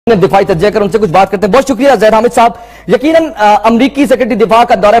दिफाई तज्जिया कर उनसे कुछ बात करते हैं। बहुत शुक्रिया ज़ैद हामिद साहब। यकीनन अमरीकी सेक्रेटरी दिफा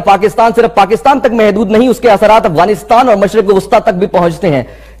का दौरा पाकिस्तान सिर्फ पाकिस्तान तक महदूद नहीं, उसके असरात अफगानिस्तान और मशरिक वस्ता तक भी पहुंचते हैं।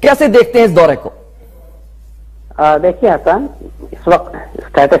 कैसे देखते हैं इस दौरे को? देखिए हसन, इस वक्त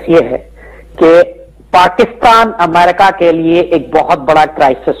स्टेटस ये है कि पाकिस्तान अमेरिका के लिए एक बहुत बड़ा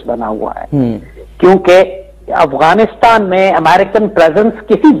क्राइसिस बना हुआ है, क्योंकि अफगानिस्तान में अमेरिकन प्रेजेंस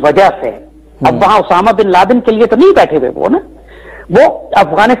किसी वजह से, अब वहां उसामा बिन लादेन के लिए तो नहीं बैठे हुए वो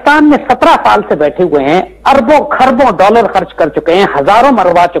अफगानिस्तान में 17 साल से बैठे हुए हैं, अरबों खरबों डॉलर खर्च कर चुके हैं, हजारों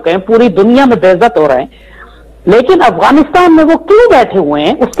मरवा चुके हैं, पूरी दुनिया में बेइज्जत हो रहे हैं। लेकिन अफगानिस्तान में वो क्यों बैठे हुए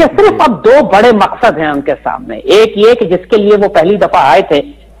हैं, उसके सिर्फ अब दो बड़े मकसद हैं उनके सामने। एक ये कि जिसके लिए वो पहली दफा आए थे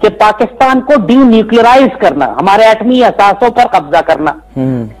कि पाकिस्तान को डीन्यूक्लियराइज करना, हमारे एटमी असासों पर कब्जा करना,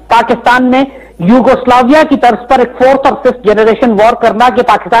 पाकिस्तान में यूगोस्लाविया की तर्ज पर एक 4th और 5th जनरेशन वॉर करना कि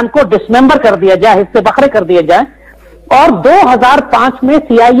पाकिस्तान को डिसमेंबर कर दिया जाए, हिस्से बखरे कर दिए जाए। और 2005 में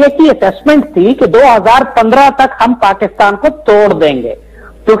CIA की असेसमेंट थी कि 2015 तक हम पाकिस्तान को तोड़ देंगे,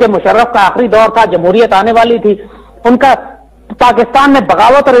 क्योंकि मुशर्रफ का आखिरी दौर था, जमहूरियत आने वाली थी। उनका पाकिस्तान में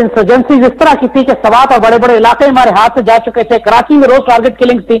बगावत और इंसर्जेंसी इस तरह की थी कि सवात और बड़े बड़े इलाके हमारे हाथ से जा चुके थे, कराची में रोज टारगेट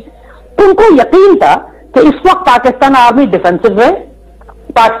किलिंग थी। उनको यकीन था कि इस वक्त पाकिस्तान आर्मी डिफेंसिव है,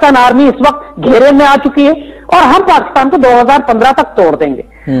 पाकिस्तान आर्मी इस वक्त घेरे में आ चुकी है और हम पाकिस्तान को 2015 तक तोड़ देंगे।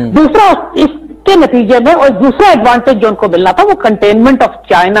 दूसरा, इसके नतीजे में और दूसरा एडवांटेज जो उनको मिलना था वो कंटेनमेंट ऑफ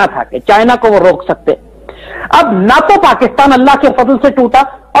चाइना था, कि चाइना को वो रोक सकते। अब ना तो पाकिस्तान अल्लाह के फजल से टूटा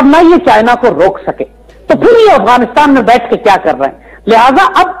और ना ये चाइना को रोक सके, तो फिर ये अफगानिस्तान में बैठ के क्या कर रहे हैं। लिहाजा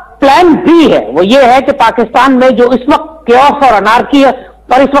अब प्लान बी है, वो ये है कि पाकिस्तान में जो इस वक्त केओस और अनार्की है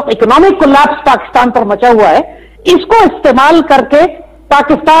और इस वक्त इकोनॉमिक कोलैप्स पाकिस्तान पर मचा हुआ है, इसको इस्तेमाल करके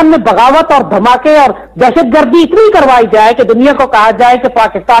पाकिस्तान में बगावत और धमाके और दहशतगर्दी इतनी करवाई जाए कि दुनिया को कहा जाए कि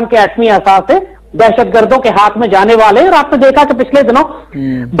पाकिस्तान के एटमी असासे दहशतगर्दों के हाथ में जाने वाले। और आपने देखा कि पिछले दिनों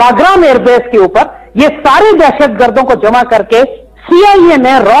बागराम एयरबेस के ऊपर ये सारे दहशतगर्दों को जमा करके CIA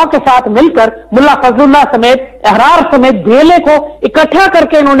ने रॉ के साथ मिलकर मुल्ला फजलुल्लाह समेत, अहरार समेत धेले को इकट्ठा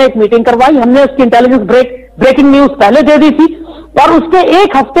करके इन्होंने एक मीटिंग करवाई। हमने उसकी इंटेलिजेंस ब्रेकिंग न्यूज पहले दे दी थी और उसके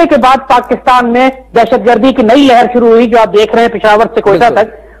एक हफ्ते के बाद पाकिस्तान में दहशतगर्दी की नई लहर शुरू हुई, जो आप देख रहे हैं पेशावर से कोयटा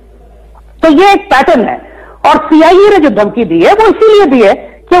तक। तो ये एक पैटर्न है और CIA ने जो धमकी दी है वो इसीलिए दी है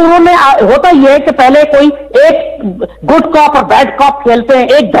कि उन्होंने, होता यह है कि पहले कोई एक गुड कॉप और बैड कॉप खेलते हैं,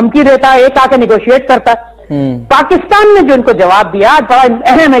 एक धमकी देता है, एक आके निगोशिएट करता है। पाकिस्तान ने जो इनको जवाब दिया, बड़ा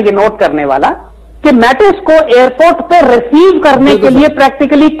अहम है ये नोट करने वाला, कि मैटिस को एयरपोर्ट पे रिसीव करने के लिए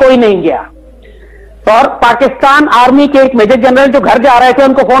प्रैक्टिकली कोई नहीं गया। और पाकिस्तान आर्मी के एक मेजर जनरल जो घर जा रहे थे,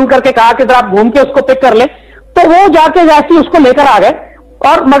 उनको फोन करके कहा कि जरा आप घूम के उसको पिक कर ले, तो वो जाके जैसे उसको लेकर आ गए।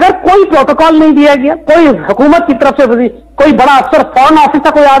 और मगर कोई प्रोटोकॉल नहीं दिया गया, कोई हुकूमत की तरफ से कोई बड़ा अफसर, फॉरेन ऑफिस का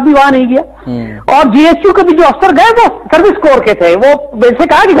कोई आदमी वहां नहीं गया। और GSU के भी जो अफसर गए वो सर्विस कोर के थे, वो वैसे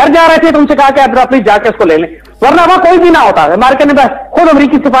कहा कि घर जा रहे थे तो उनसे कहा कि आप प्लीज जाके उसको ले लें, वरना वहां कोई भी ना होता है, अमेरिका ने खुद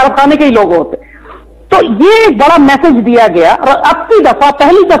अमरीकी सिफारत खाने के ही लोग होते। तो ये एक बड़ा मैसेज दिया गया और अब की दफा,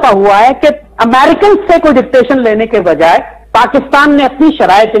 पहली दफा हुआ है कि अमेरिकन से कोई डिक्टेशन लेने के बजाय पाकिस्तान ने अपनी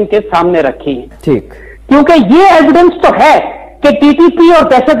शराइत इनके सामने रखी है। ठीक, क्योंकि ये एविडेंस तो है कि TTP और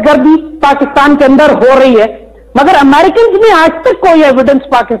दहशतगर्दी पाकिस्तान के अंदर हो रही है, मगर अमेरिकन ने आज तक कोई एविडेंस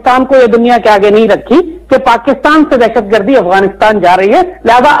पाकिस्तान को या दुनिया के आगे नहीं रखी कि पाकिस्तान से दहशतगर्दी अफगानिस्तान जा रही है।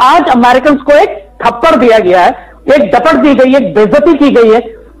 लिहाजा आज अमेरिकन को एक थप्पड़ दिया गया है, एक डपट दी गई है, एक बेइज्जती की गई है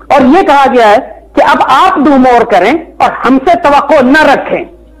और यह कहा गया है कि अब आप डू मोर करें और हमसे तवक्को न रखें,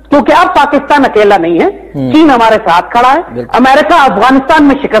 क्योंकि अब पाकिस्तान अकेला नहीं है, चीन हमारे साथ खड़ा है, अमेरिका अफगानिस्तान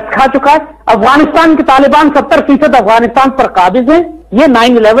में शिकस्त खा चुका है, अफगानिस्तान के तालिबान 70% अफगानिस्तान पर काबिज हैं। ये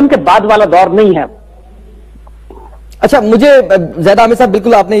 9/11 के बाद वाला दौर नहीं है। अच्छा, मुझे ज़ैद हामिद साहब,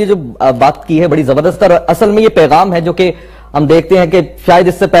 बिल्कुल आपने ये जो बात की है बड़ी जबरदस्त, और असल में ये पैगाम है जो कि हम देखते हैं कि शायद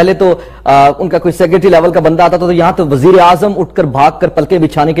इससे पहले तो उनका कोई सेक्रेटरी लेवल का बंदा आता था तो यहां तो वजीर आजम उठकर भागकर पलके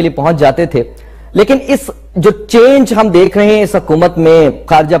बिछाने के लिए पहुंच जाते थे। लेकिन इस जो चेंज हम देख रहे हैं इस हुकूमत में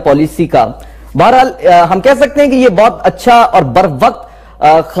खारजा पॉलिसी का, बहरहाल हम कह सकते हैं कि ये बहुत अच्छा और बर वक्त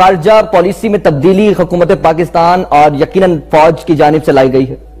खारजा पॉलिसी में तब्दीली हुकूमत पाकिस्तान और यकीनन फौज की जानिब से लाई गई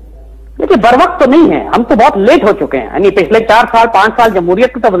है। देखिए, बर वक्त तो नहीं है, हम तो बहुत लेट हो चुके हैं। यानी पिछले 4 साल 5 साल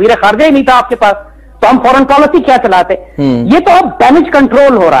जमहूरियत का तो वजीर खारजा ही नहीं था आपके पास, तो हम फॉरेन पॉलिसी क्या चलाते। ये तो अब डैमेज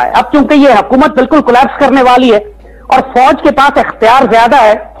कंट्रोल हो रहा है। अब चूंकि ये हुकूमत बिल्कुल कोलैप्स करने वाली है और फौज के पास इख्तियार ज्यादा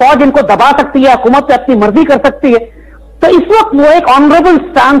है, फौज इनको दबा सकती है, हुकूमत पे अपनी मर्जी कर सकती है, तो इस वक्त वो एक ऑनरेबल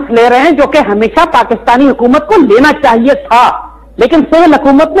स्टांस ले रहे हैं जो कि हमेशा पाकिस्तानी हुकूमत को लेना चाहिए था, लेकिन सिविल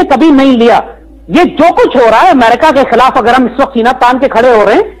हुकूमत ने कभी नहीं लिया। ये जो कुछ हो रहा है अमेरिका के खिलाफ, अगर हम इस वक्त सीना तान के खड़े हो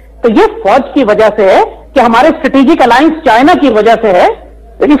रहे हैं तो ये फौज की वजह से है कि हमारे स्ट्रेटेजिक अलायंस चाइना की वजह से है।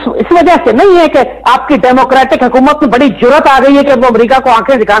 इस वजह से नहीं है कि आपकी डेमोक्रेटिक हुकूमत में बड़ी जुर्रत आ गई है कि वो अमेरिका को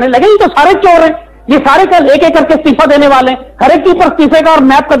आंखें दिखाने लगे। ये तो सारे चोर हैं, ये सारे कल एक एक करके इस्तीफा देने वाले हैं, हर एक के ऊपर इस्तीफे का और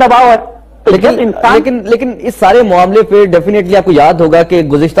मैप का दबाव है। तो लेकिन इस सारे मामले पे डेफिनेटली आपको याद होगा कि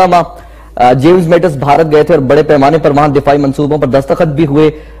गुज़िश्ता माह जेम्स मेटिस भारत गए थे और बड़े पैमाने पर वहां दिफाई मंसूबों पर दस्तखत भी हुए।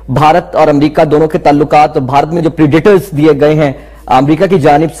 भारत और अमेरिका दोनों के ताल्लुकात, भारत में जो प्रीडेटर्स दिए गए हैं अमेरिका की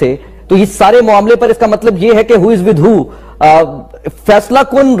जानिब से, तो इस सारे मामले पर इसका मतलब ये है कि हु इज विद हु, फैसला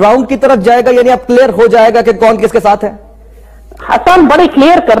कौन राउंड की तरफ जाएगा, यानी अब क्लियर हो जाएगा कि कौन किसके साथ है। हसन बड़े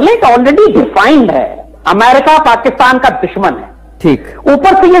क्लियर कर ले कि ऑलरेडी डिफाइंड है, अमेरिका पाकिस्तान का दुश्मन है। ठीक,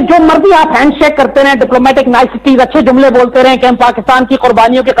 ऊपर से ये जो मर्जी आप हैंडशेक करते रहे, डिप्लोमेटिक नाइसिटीज, अच्छे जुमले बोलते रहे कि हम पाकिस्तान की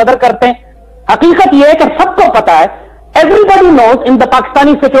कुर्बानियों की कदर करते हैं, हकीकत यह है कि सबको पता है, everybody knows in the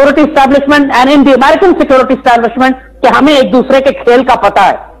Pakistani security establishment and in the American security establishment कि हमें एक दूसरे के खेल का पता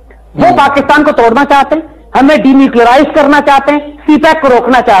है। वो पाकिस्तान को तोड़ना चाहते हैं, हमें डीन्यूक्लियराइज करना चाहते हैं, सीपैक को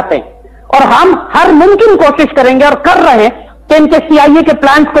रोकना चाहते हैं, और हम हर मुमकिन कोशिश करेंगे और कर रहे हैं कि इनके सीआईए के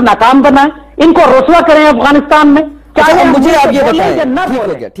प्लान्स को नाकाम बनाएं, इनको रुसवा करें अफगानिस्तान में। चाहे मुझे आप ये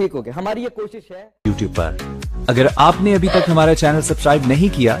बताएं, ठीक हो गया, हमारी ये कोशिश है यूट्यूब पर। अगर आपने अभी तक हमारा चैनल सब्सक्राइब नहीं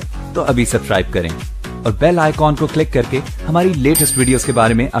किया तो अभी सब्सक्राइब करें और बेल आइकॉन को क्लिक करके हमारी लेटेस्ट वीडियोस के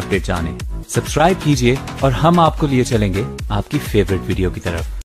बारे में अपडेट जानें। सब्सक्राइब कीजिए और हम आपको लिए चलेंगे आपकी फेवरेट वीडियो की तरफ।